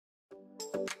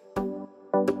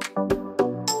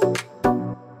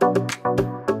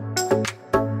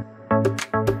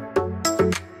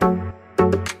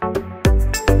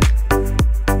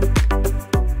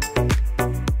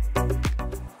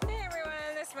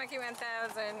Mickey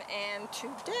 1000, and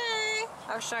today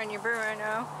I was showing you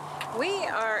Bruno. We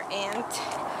are in,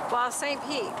 well, St.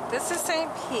 Pete. This is St.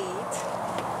 Pete,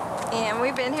 and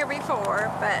we've been here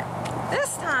before, but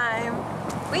this time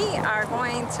we are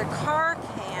going to car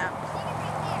camp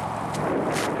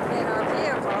in our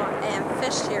vehicle and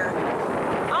fish here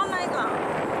all night long.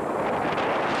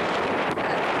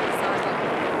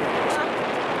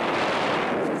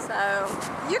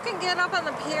 So you can get up on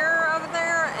the pier over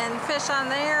there and fish on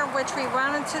there, which we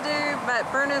wanted to do, but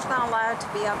Bruno's not allowed to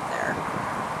be up there.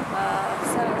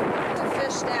 So we're going to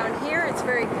fish down here. It's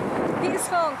very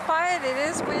peaceful and quiet. It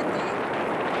is windy,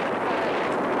 but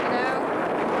you know,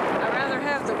 I'd rather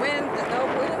have the wind than no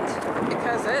wind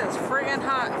because it is friggin'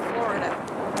 hot in Florida.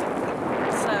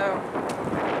 So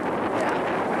yeah,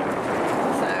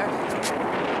 so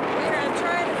we're going to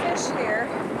try to fish here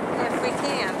if we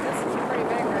can. This is pretty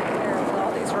big right here with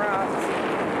all these rocks.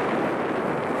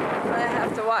 I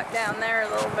have to walk down there a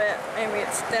little bit. Maybe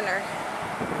it's thinner.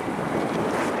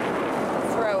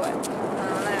 Throw it. I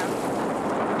don't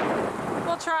know.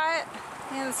 We'll try it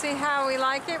and see how we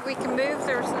like it. We can move.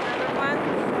 There's another one.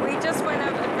 We just went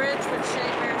over the bridge which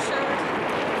Shane Bear showed.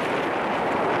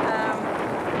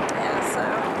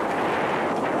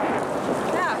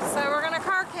 Yeah, so we're gonna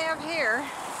car camp here,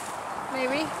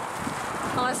 maybe.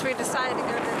 Unless we decide to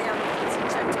go to the other ones and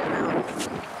check them out.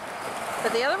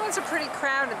 But the other ones are pretty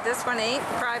crowded. This one ain't,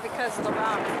 probably because of the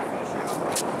rock.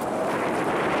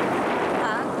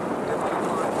 Huh?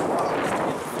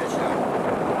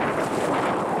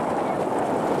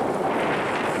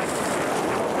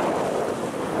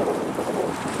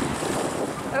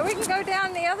 Oh, we can go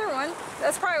down the other one.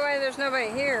 That's probably why there's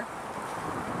nobody here.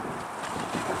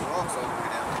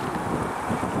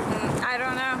 I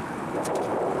don't know.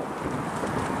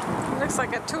 Looks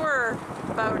like a tour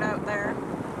boat out there.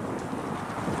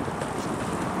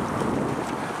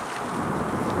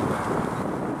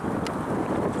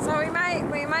 So we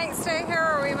might stay here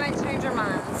or we might change our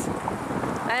minds.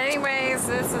 But anyways,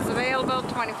 this is available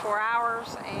 24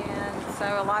 hours, and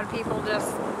so a lot of people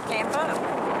just camp up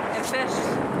and fish.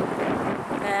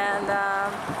 And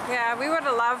yeah, we would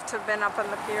have loved to have been up on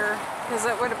the pier because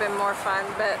it would have been more fun,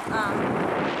 but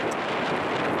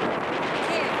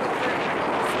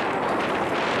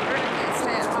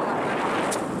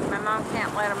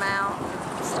can't let them out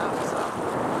and stuff, so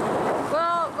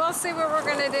we'll see what we're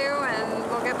gonna do and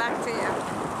we'll get back to you.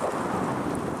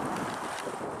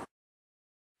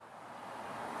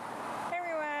 Hey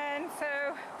everyone, so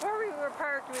where we were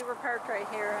parked right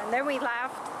here, and then we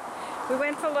left. We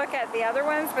went to look at the other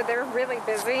ones, but they're really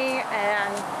busy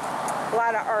and a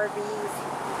lot of RVs,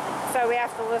 so we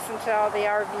have to listen to all the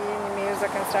RV and the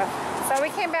music and stuff. So we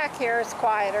came back here. It's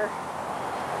quieter.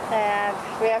 And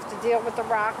we have to deal with the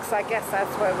rocks. I guess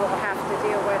that's what we'll have to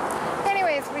deal with.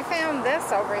 Anyways, we found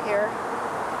this over here.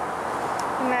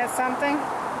 Isn't that something?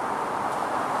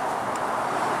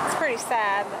 It's pretty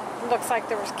sad. It looks like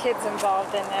there was kids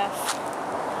involved in this.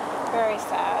 Very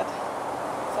sad.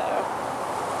 So,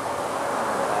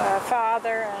 a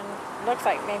father and looks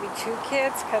like maybe two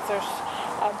kids, because there's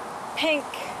a pink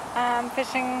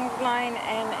fishing line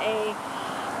and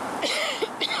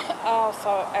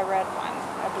also a red one.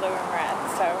 A blue and red,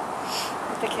 so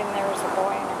I'm thinking there was a boy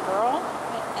and a girl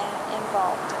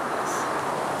involved in this.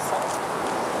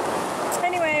 So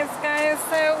anyways, guys,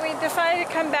 so we decided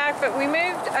to come back, but we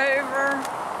moved over.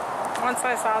 Once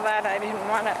I saw that, I didn't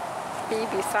want to be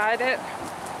beside it,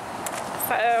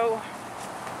 so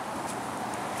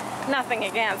nothing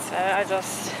against it, I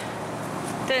just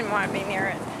didn't want to be near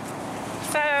it.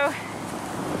 So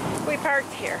we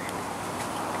parked here.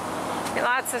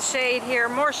 Lots of shade here,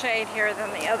 more shade here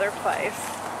than the other place.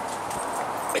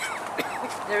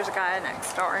 There's a guy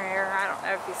next door here. I don't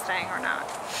know if he's staying or not.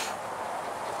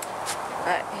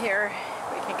 But here,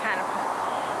 we can kind of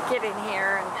get in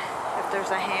here, and if there's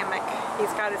a hammock,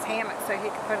 he's got his hammock, so he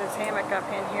can put his hammock up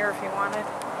in here if he wanted.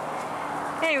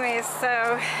 Anyways,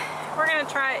 so we're gonna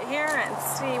try it here and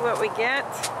see what we get.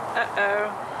 Uh-oh.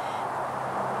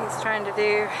 He's trying to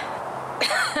do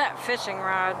that fishing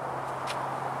rod.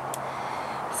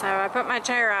 So I put my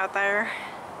chair out there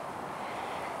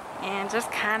and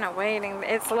just kind of waiting.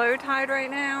 It's low tide right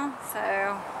now,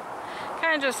 so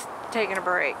kind of just taking a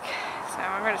break. So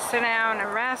I'm going to sit down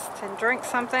and rest and drink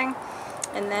something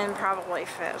and then probably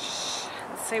fish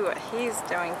and see what he's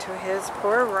doing to his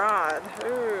poor rod.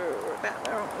 Ooh, that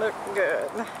don't look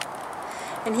good.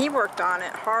 And he worked on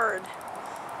it hard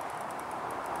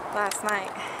last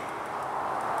night.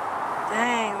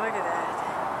 Dang, look at that.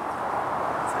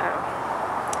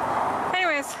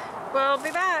 We'll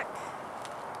be back.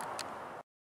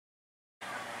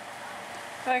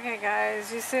 Okay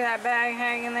guys, you see that bag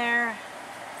hanging there?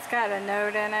 It's got a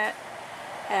note in it,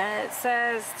 and it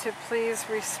says to please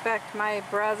respect my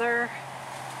brother.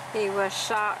 He was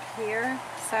shot here.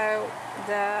 So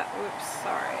oops,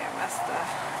 sorry, I must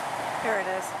have, here it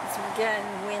is. It's getting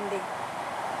windy.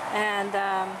 And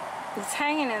it's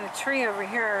hanging in a tree over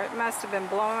here. It must have been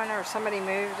blowing or somebody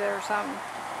moved it or something.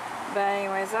 But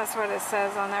anyways, that's what it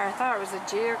says on there. I thought it was a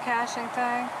geocaching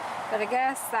thing. But I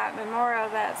guess that memorial,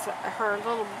 that's her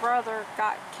little brother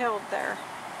got killed there.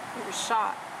 He was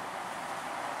shot.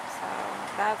 So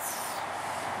that's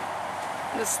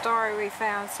the story we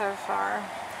found so far.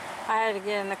 I had to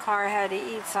get in the car, I had to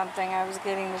eat something. I was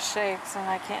getting the shakes, and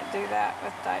I can't do that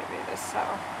with diabetes. So,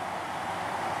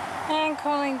 and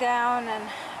cooling down, and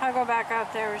I'll go back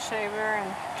out there with Shaver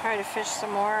and try to fish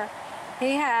some more.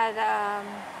 He had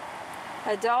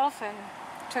a dolphin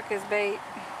took his bait.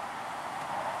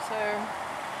 So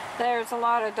there's a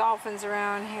lot of dolphins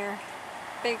around here,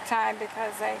 big time,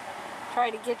 because they try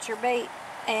to get your bait,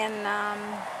 and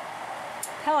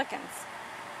pelicans.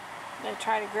 They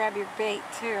try to grab your bait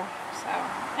too. So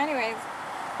anyways,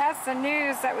 that's the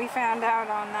news that we found out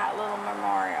on that little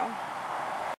memorial.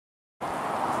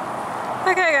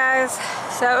 Okay guys,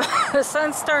 so the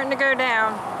sun's starting to go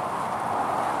down.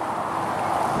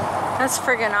 That's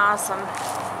friggin' awesome.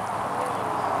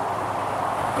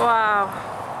 Wow.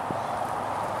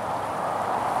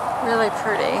 Really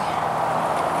pretty. Yeah.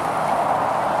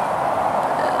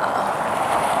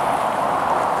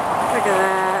 Look at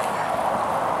that.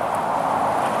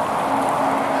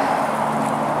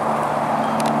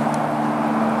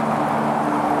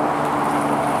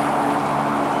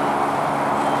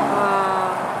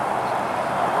 Wow.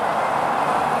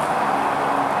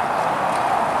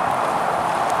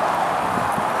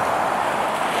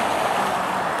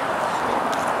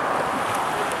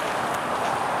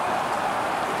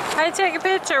 How do you take a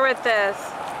picture with this?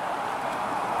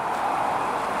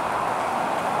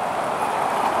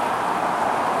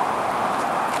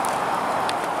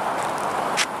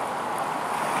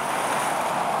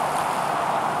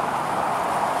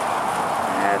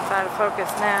 It's out of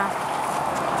focus now.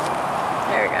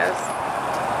 There it goes.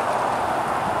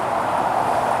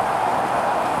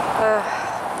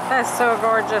 That's so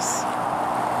gorgeous.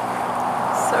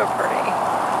 So pretty.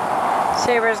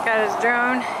 Shaver's got his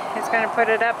drone. He's going to put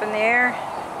it up in the air.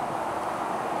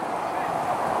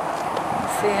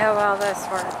 See how well this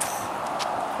works.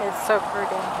 It's so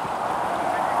pretty.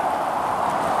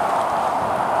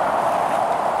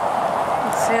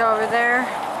 See over there?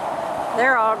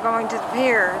 They're all going to the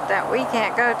pier that we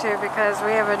can't go to because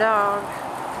we have a dog.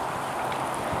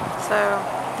 So,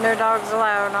 no dogs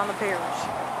allowed on the piers.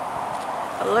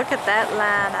 But look at that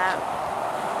lineup.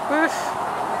 Woof.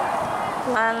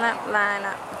 Line up, line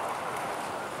up.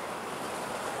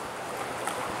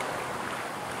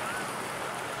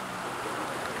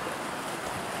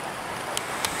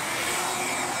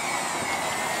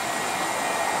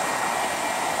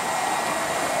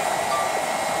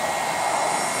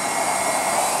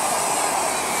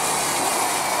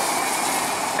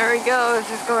 There he goes,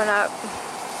 he's going up.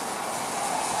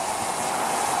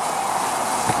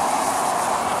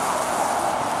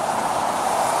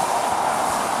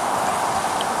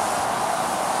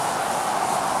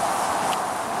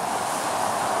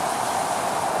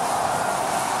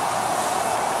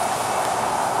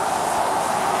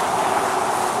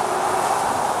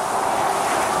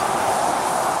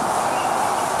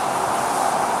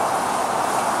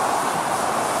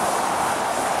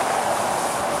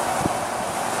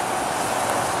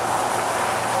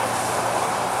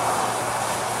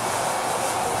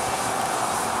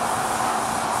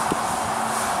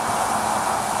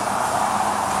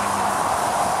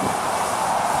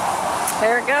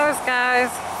 There it goes,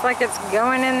 guys. It's like it's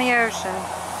going in the ocean.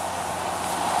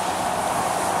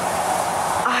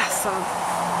 Awesome.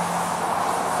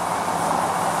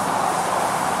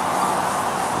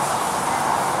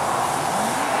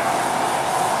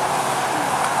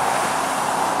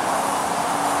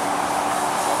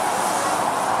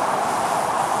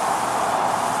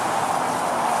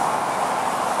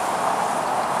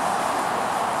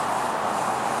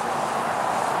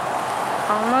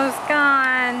 Almost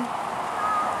gone.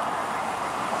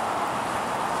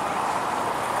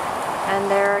 And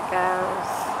there it goes.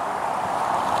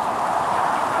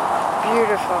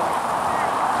 Beautiful.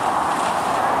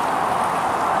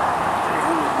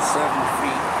 307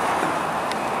 feet.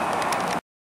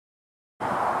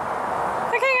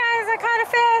 Okay guys, I caught a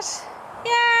fish.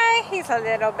 Yay! He's a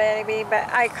little baby,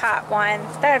 but I caught one.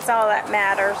 That's all that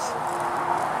matters.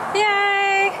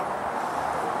 Yay!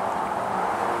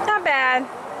 Not bad.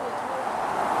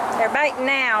 They're biting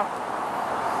now.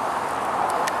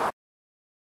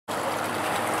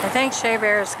 think Shea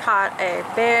Bear's caught a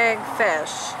big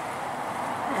fish,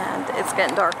 and it's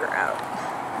getting darker out.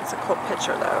 It's a cool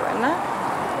picture though, isn't it?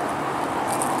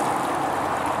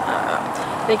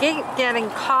 They keep getting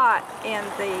caught in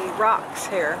the rocks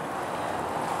here.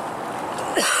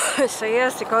 So he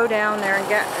has to go down there and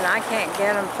get, and I can't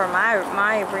get him from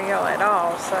my reel at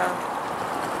all, so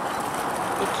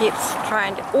he keeps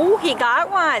trying to, oh, he got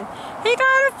one! He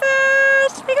got a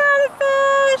fish! He got a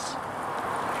fish!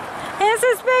 His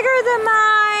is bigger than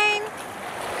mine!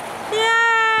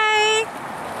 Yay!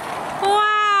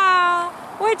 Wow!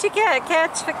 What'd you get?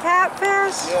 Catch a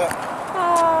catfish? Yeah.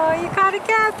 Oh, you caught a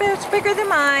catfish bigger than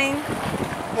mine.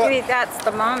 Maybe that's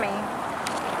the mommy.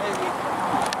 Maybe.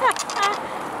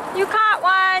 You caught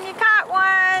one! You caught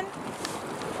one!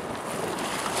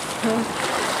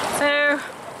 So,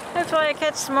 hopefully I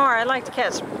catch some more. I'd like to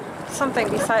catch something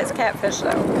besides catfish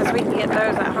though, because we can get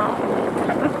those at home.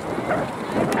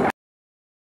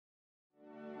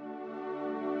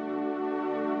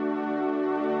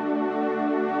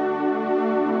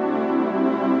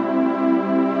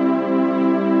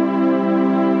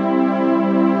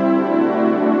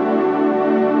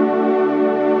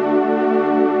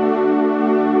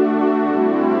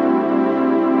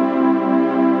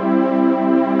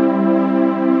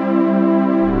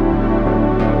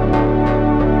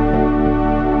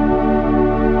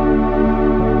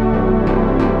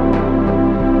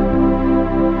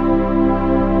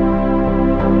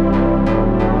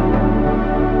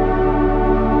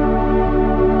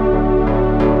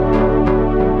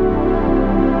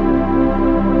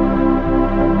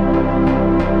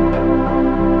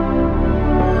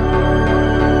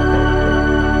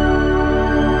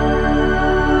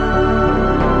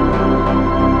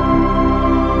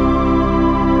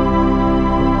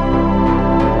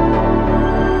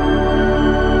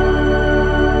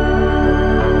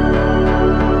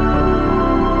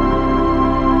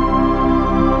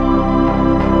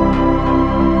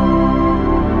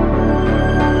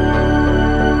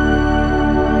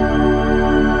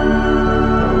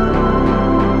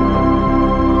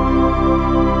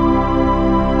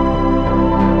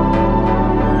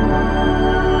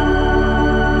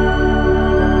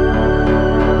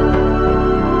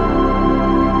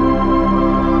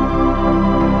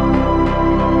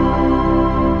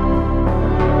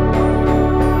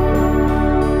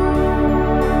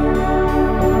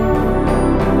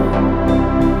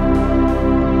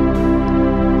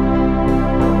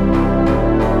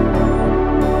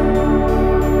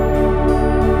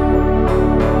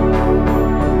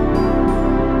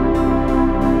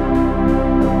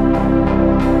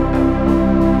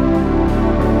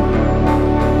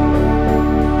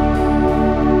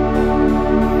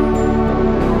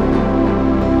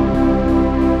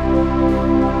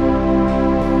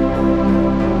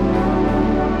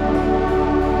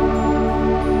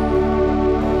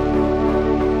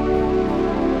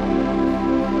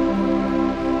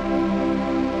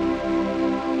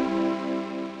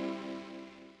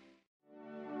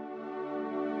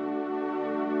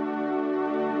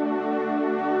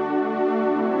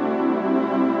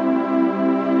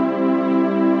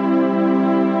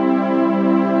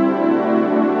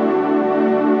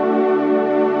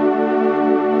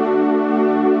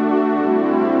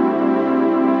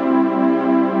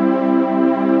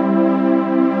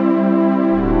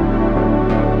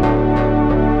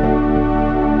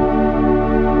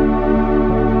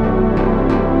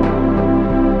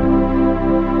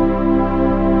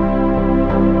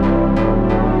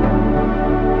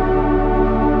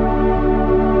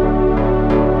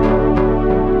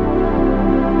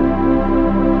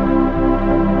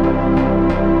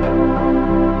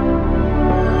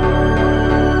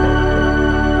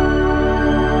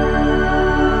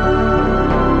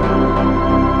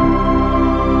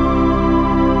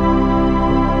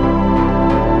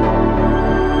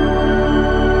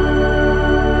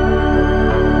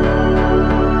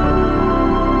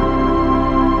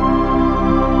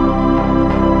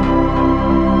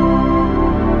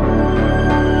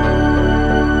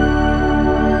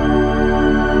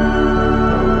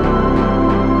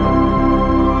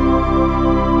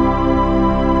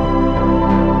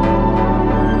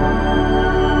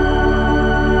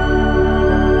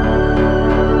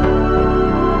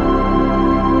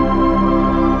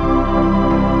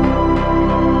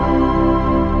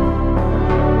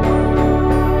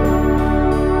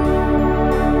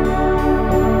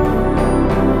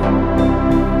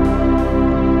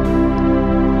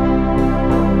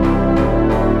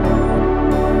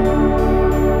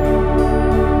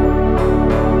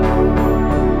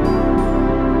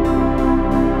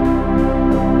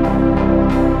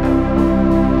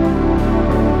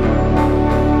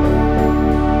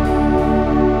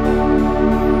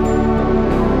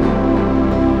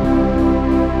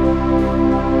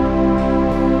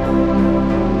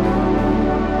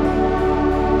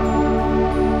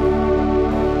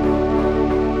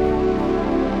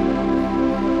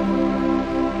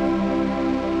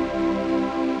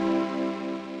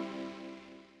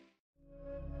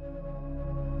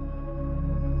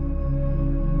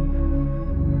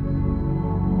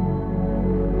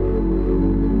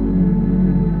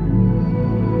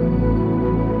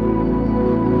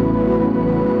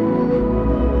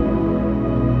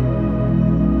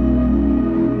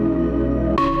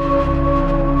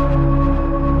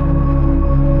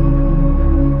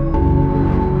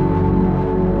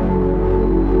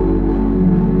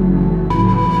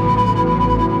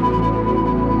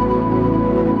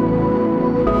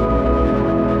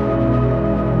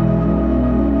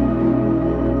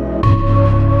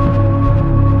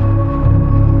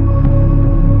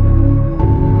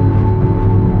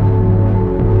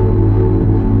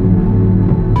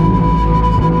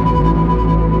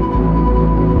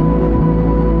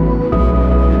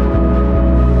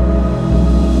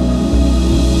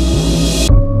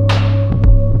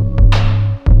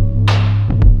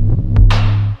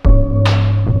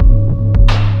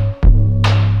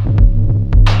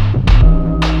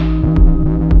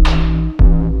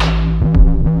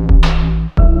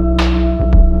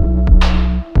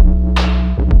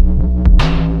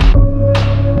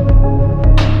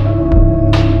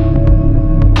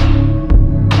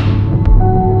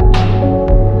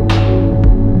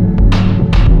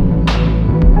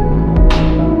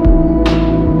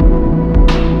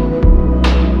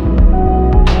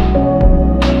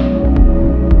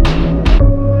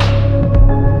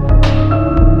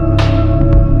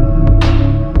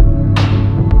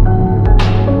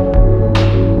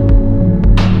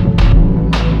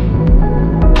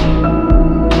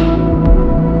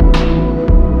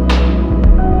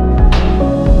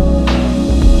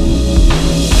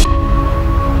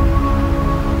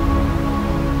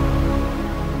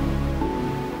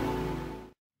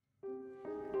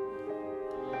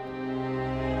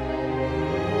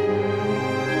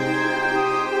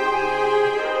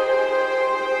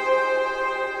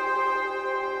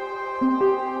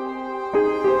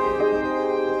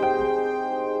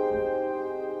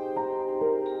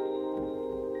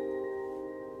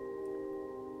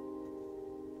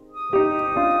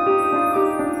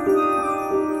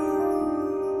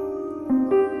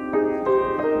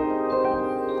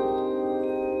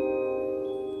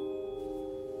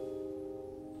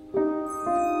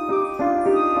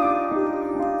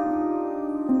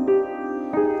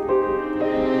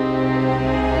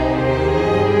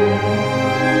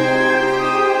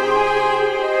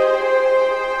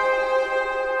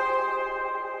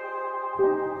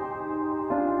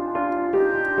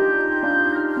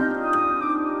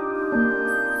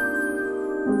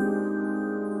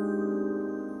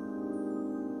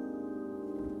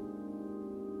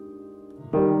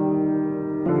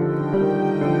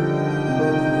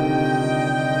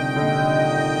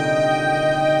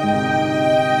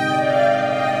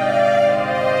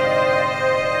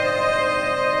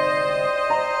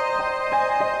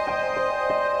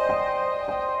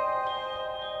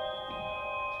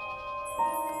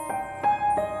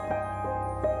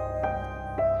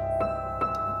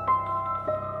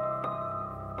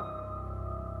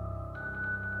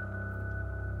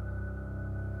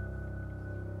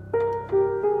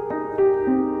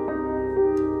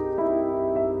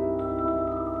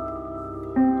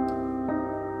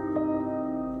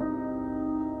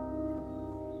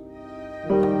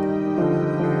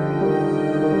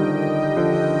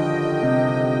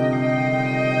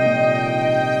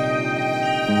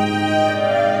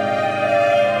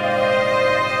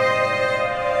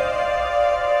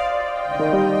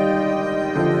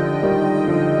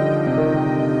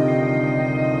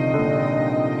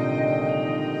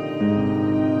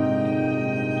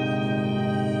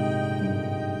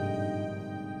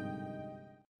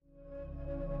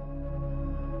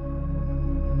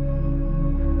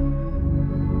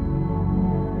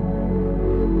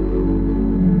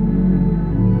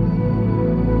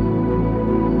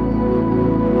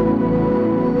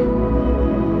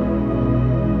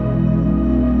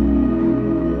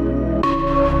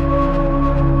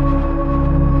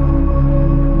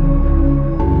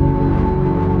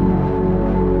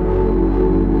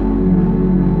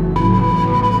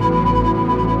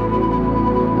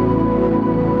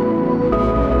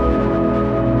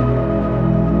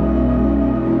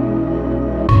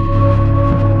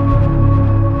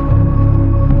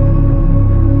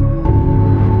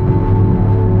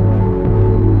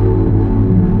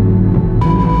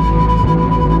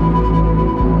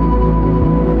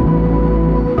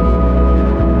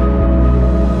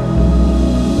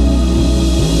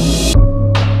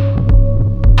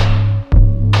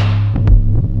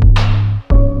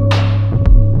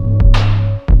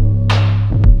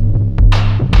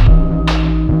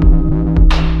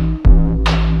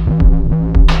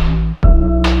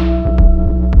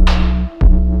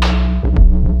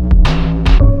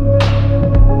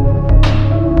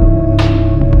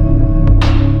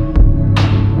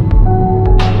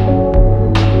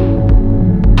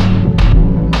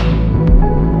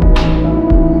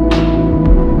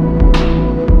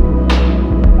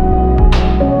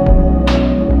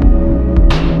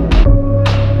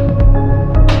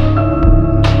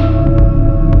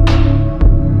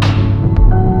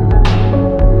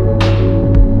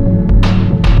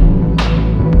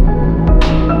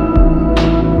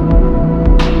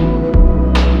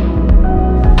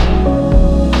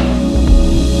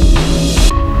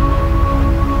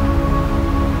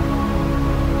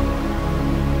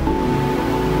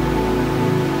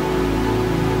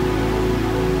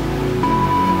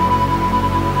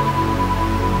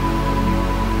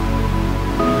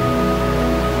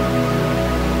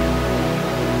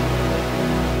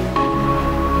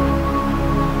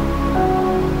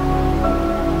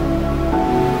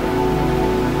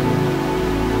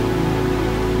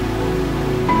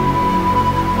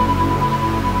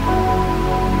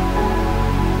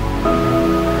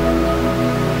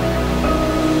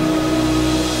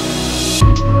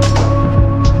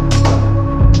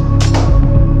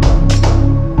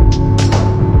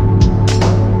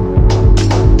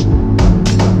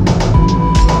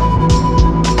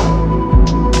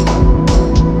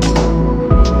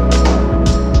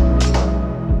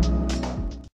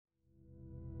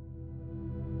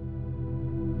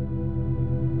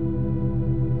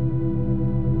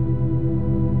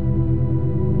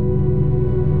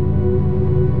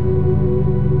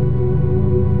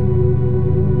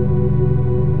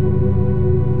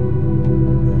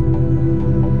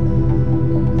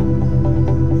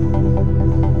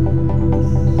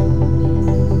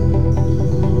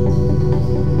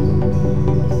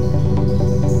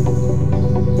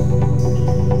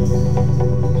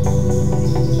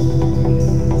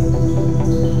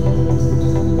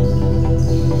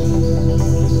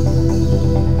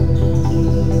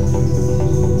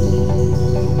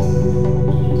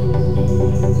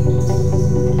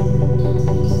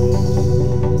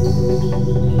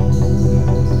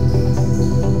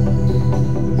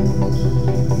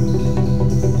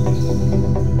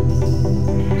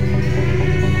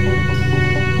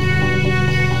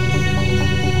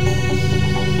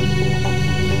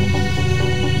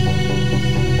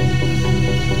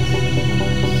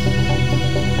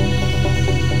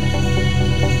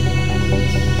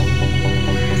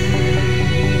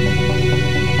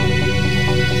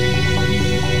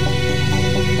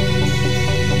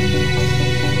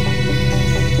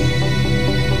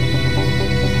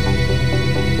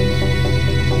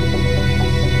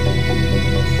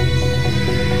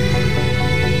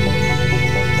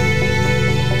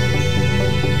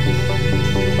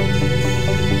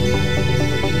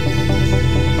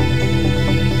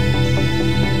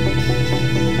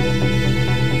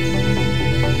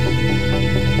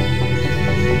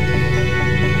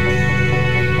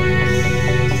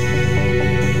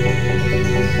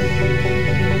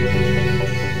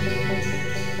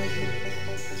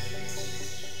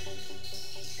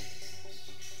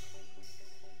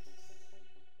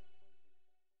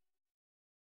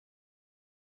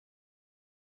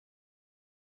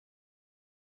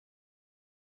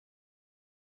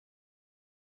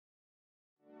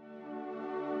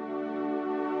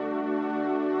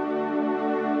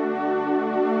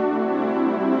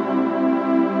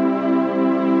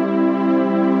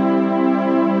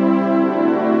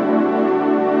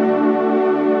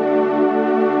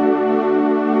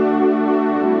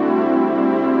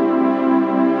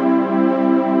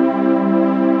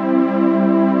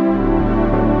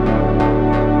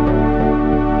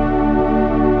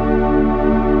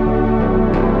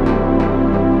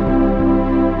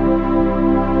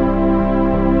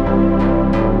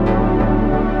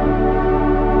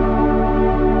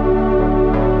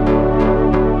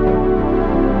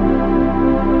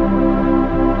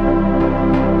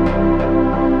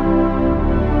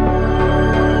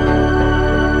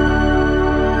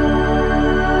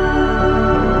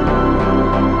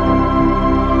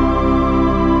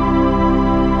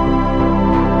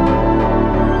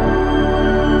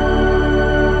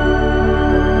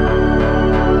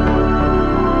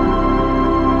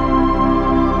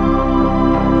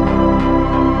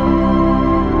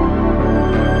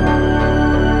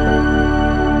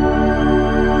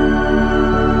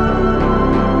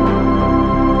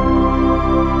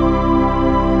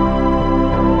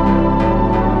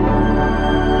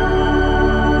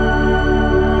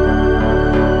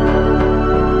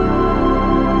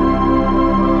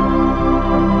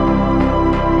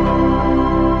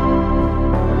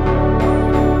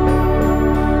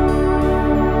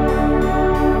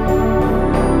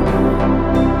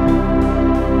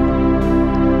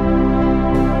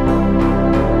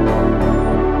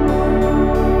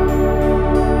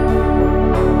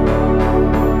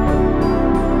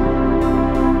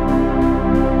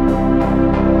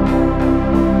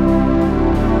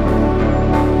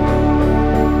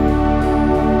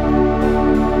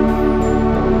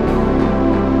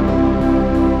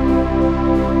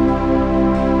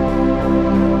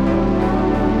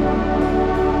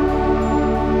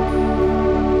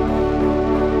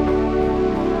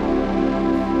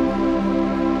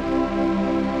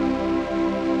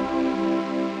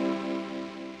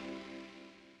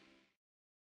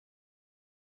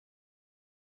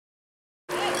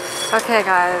 Okay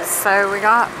guys, so we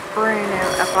got Bruno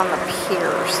up on the pier,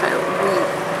 so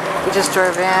we just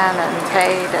drove in and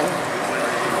paid, and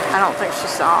I don't think she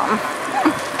saw him.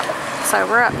 So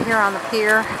we're up here on the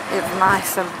pier. It's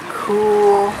nice and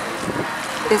cool.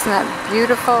 Isn't it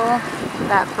beautiful?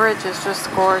 That bridge is just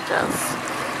gorgeous.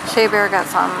 Shea Bear got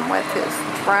some with his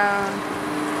drone.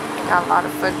 Got a lot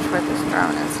of footage with his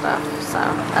drone and stuff, so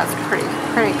that's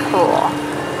pretty cool.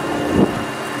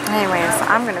 Anyways,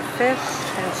 I'm gonna fish,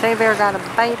 and Shea Bear got a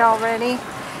bite already.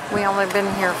 We only been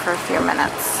here for a few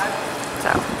minutes, so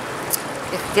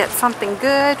if we get something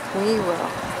good, we will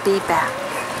be back.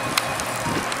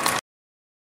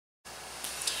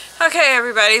 Okay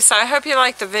everybody, so I hope you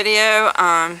liked the video.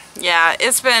 Yeah,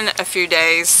 it's been a few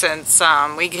days since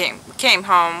we came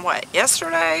home, what,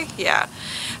 yesterday? Yeah,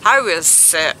 I was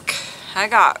sick. I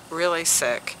got really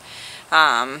sick.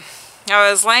 I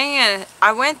was laying in,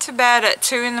 I went to bed at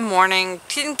 2 in the morning,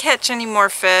 didn't catch any more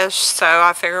fish, so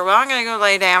I figured, well, I'm going to go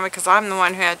lay down because I'm the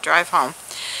one who had to drive home.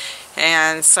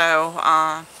 And so,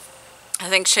 I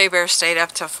think Shea Bear stayed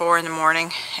up till 4 in the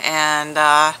morning, and,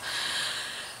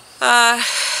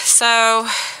 so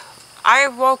I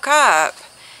woke up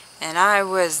and I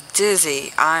was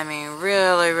dizzy. I mean,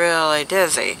 really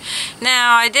dizzy.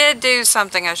 Now, I did do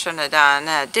something I shouldn't have done.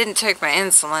 I didn't take my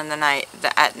insulin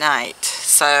at night.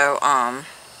 So, I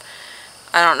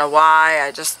don't know why.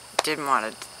 I just didn't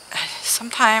want to.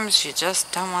 Sometimes you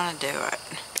just don't want to do it.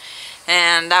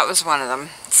 And that was one of them.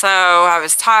 So, I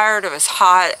was tired. It was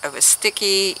hot. It was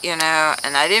sticky, you know.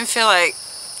 And I didn't feel like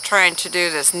trying to do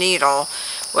this needle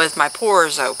with my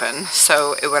pores open,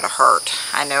 so it would have hurt.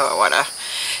 I know it would have.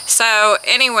 So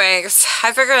anyways,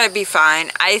 I figured I'd be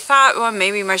fine. I thought, well,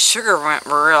 maybe my sugar went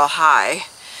real high,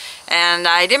 and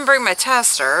I didn't bring my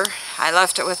tester. I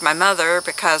left it with my mother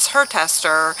because her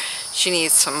tester, she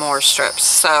needs some more strips,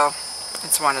 so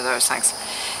it's one of those things.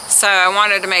 So I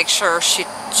wanted to make sure she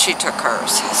took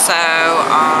hers. So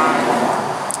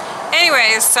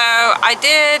anyways, so I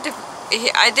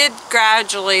did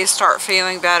gradually start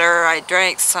feeling better. I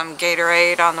drank some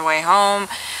Gatorade on the way home,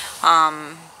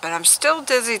 but I'm still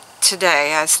dizzy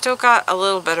today. I still got a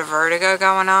little bit of vertigo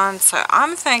going on, so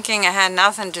I'm thinking it had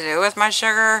nothing to do with my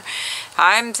sugar.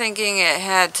 I'm thinking it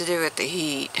had to do with the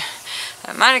heat.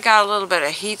 I might have got a little bit of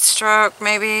heat stroke,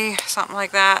 maybe, something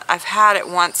like that. I've had it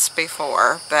once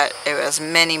before, but it was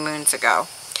many moons ago,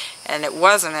 and it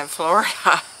wasn't in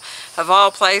Florida. Of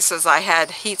all places, I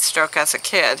had heat stroke as a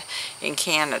kid in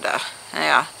Canada.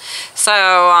 Yeah.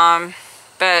 So,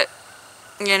 but,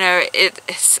 you know, it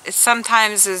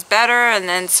sometimes is better and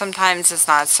then sometimes it's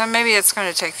not. So maybe it's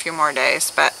going to take a few more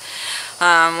days. But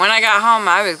when I got home,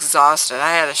 I was exhausted.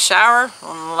 I had a shower,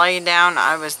 laid down,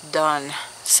 I was done.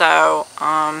 So,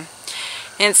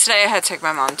 and today I had to take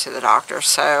my mom to the doctor,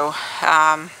 so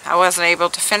I wasn't able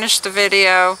to finish the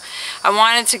video. I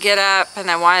wanted to get up and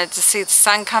I wanted to see the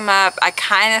sun come up. I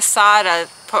kind of saw it. I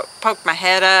poked my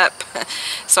head up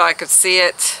so I could see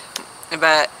it,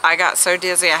 but I got so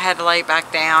dizzy I had to lay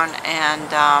back down,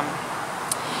 and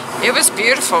it was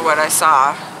beautiful what I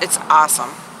saw. It's awesome,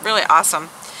 really awesome.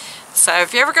 So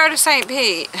if you ever go to St.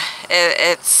 Pete,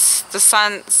 it's the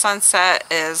sunset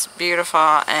is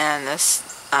beautiful, and this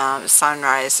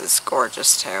sunrise is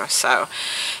gorgeous too. So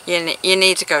you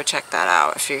need to go check that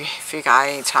out if you got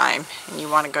any time and you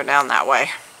want to go down that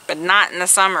way. But not in the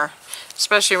summer,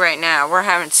 especially right now. We're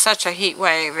having such a heat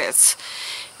wave.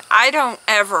 I don't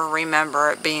ever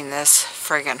remember it being this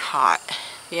friggin' hot.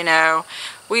 You know,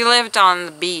 we lived on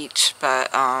the beach,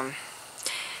 but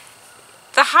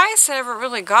the highest I ever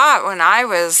really got when I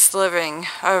was living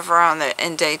over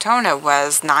in Daytona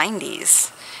was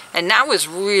 90s. And that was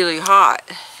really hot.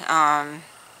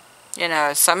 You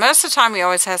know, so most of the time we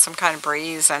always had some kind of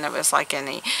breeze, and it was like in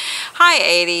the high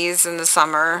 80s in the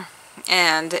summer,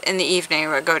 and in the evening it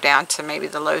would go down to maybe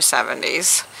the low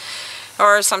 70s,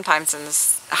 or sometimes in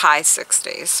the high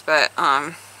 60s. But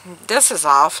this is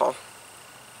awful.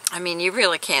 I mean, you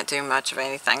really can't do much of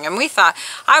anything. And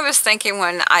I was thinking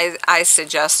when I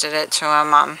suggested it to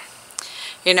him,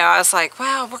 you know, I was like,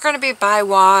 well, we're going to be by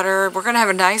water. We're going to have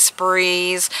a nice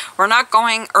breeze. We're not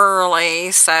going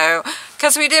early. So,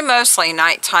 because we did mostly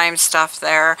nighttime stuff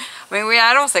there. I mean,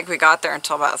 I don't think we got there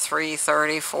until about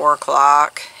 3:30, 4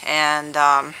 o'clock. And,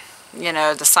 you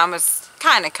know, the sun was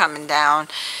kind of coming down.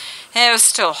 And it was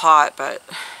still hot, but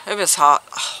it was hot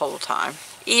the whole time.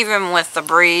 Even with the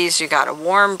breeze, you got a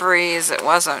warm breeze. There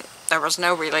was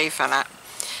no relief in it.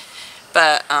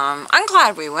 But I'm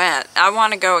glad we went. I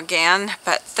want to go again,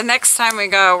 but the next time we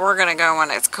go, we're going to go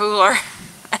when it's cooler,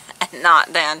 and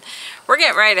not then. We're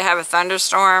getting ready to have a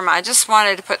thunderstorm. I just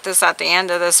wanted to put this at the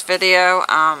end of this video.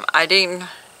 I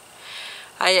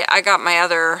I got my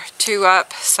other 2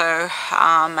 up, so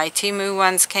my Temu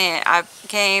ones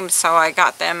came, so I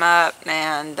got them up,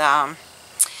 and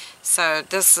so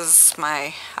this is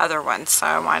my other one, so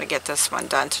I want to get this one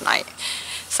done tonight.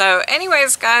 So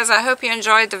anyways, guys, I hope you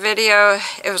enjoyed the video.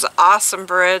 It was an awesome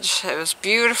bridge. It was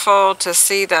beautiful to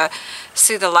see the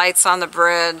lights on the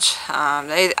bridge.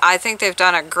 I think they've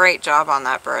done a great job on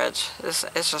that bridge.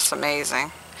 It's just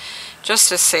amazing. Just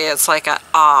to see, it's like an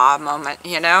awe moment,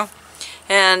 you know?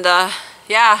 And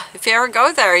yeah, if you ever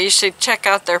go there, you should check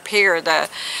out their pier, the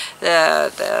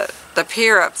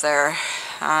pier up there,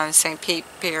 St. Pete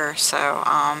Pier. So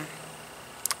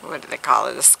what do they call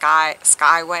it? The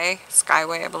Skyway,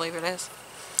 I believe it is.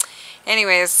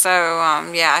 Anyways, so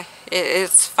yeah,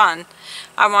 it's fun.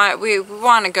 We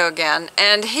want to go again.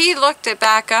 And he looked it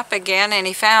back up again, and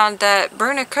he found that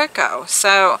Bruno could go.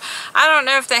 So I don't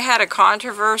know if they had a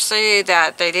controversy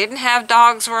that they didn't have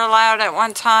dogs were allowed at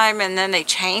one time, and then they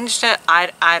changed it.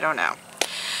 I don't know.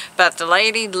 But the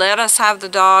lady let us have the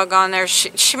dog on there.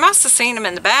 She must have seen him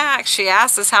in the back. She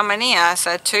asked us how many. I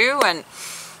said 2, and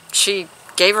she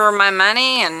gave her my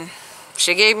money, and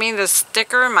she gave me the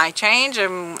sticker and my change,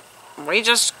 and we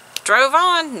just drove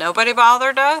on. Nobody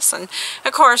bothered us. And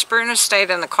of course, Bruno stayed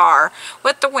in the car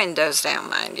with the windows down,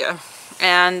 mind you.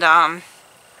 And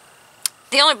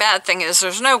the only bad thing is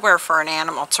there's nowhere for an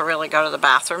animal to really go to the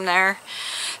bathroom there.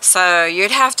 So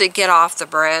you'd have to get off the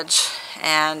bridge,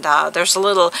 and there's a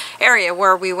little area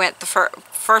where we went the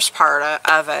first part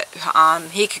of it.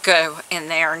 He could go in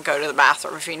there and go to the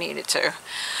bathroom if he needed to.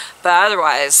 But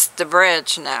otherwise, the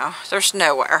bridge, no, there's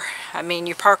nowhere. I mean,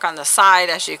 you park on the side,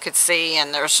 as you could see,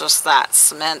 and there's just that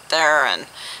cement there and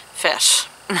fish.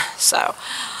 So,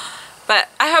 but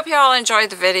I hope you all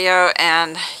enjoyed the video,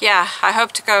 and yeah, I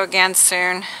hope to go again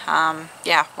soon.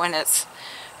 Yeah, when it's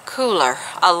cooler,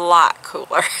 a lot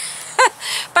cooler.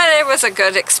 But it was a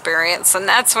good experience, and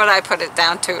that's what I put it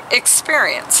down to,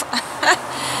 experience.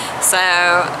 So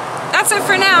that's it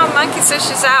for now. Monkey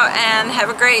Sushi's out, and have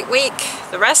a great week,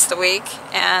 the rest of the week,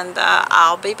 and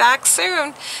I'll be back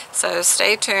soon. So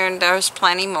stay tuned. There's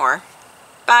plenty more.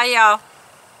 Bye, y'all.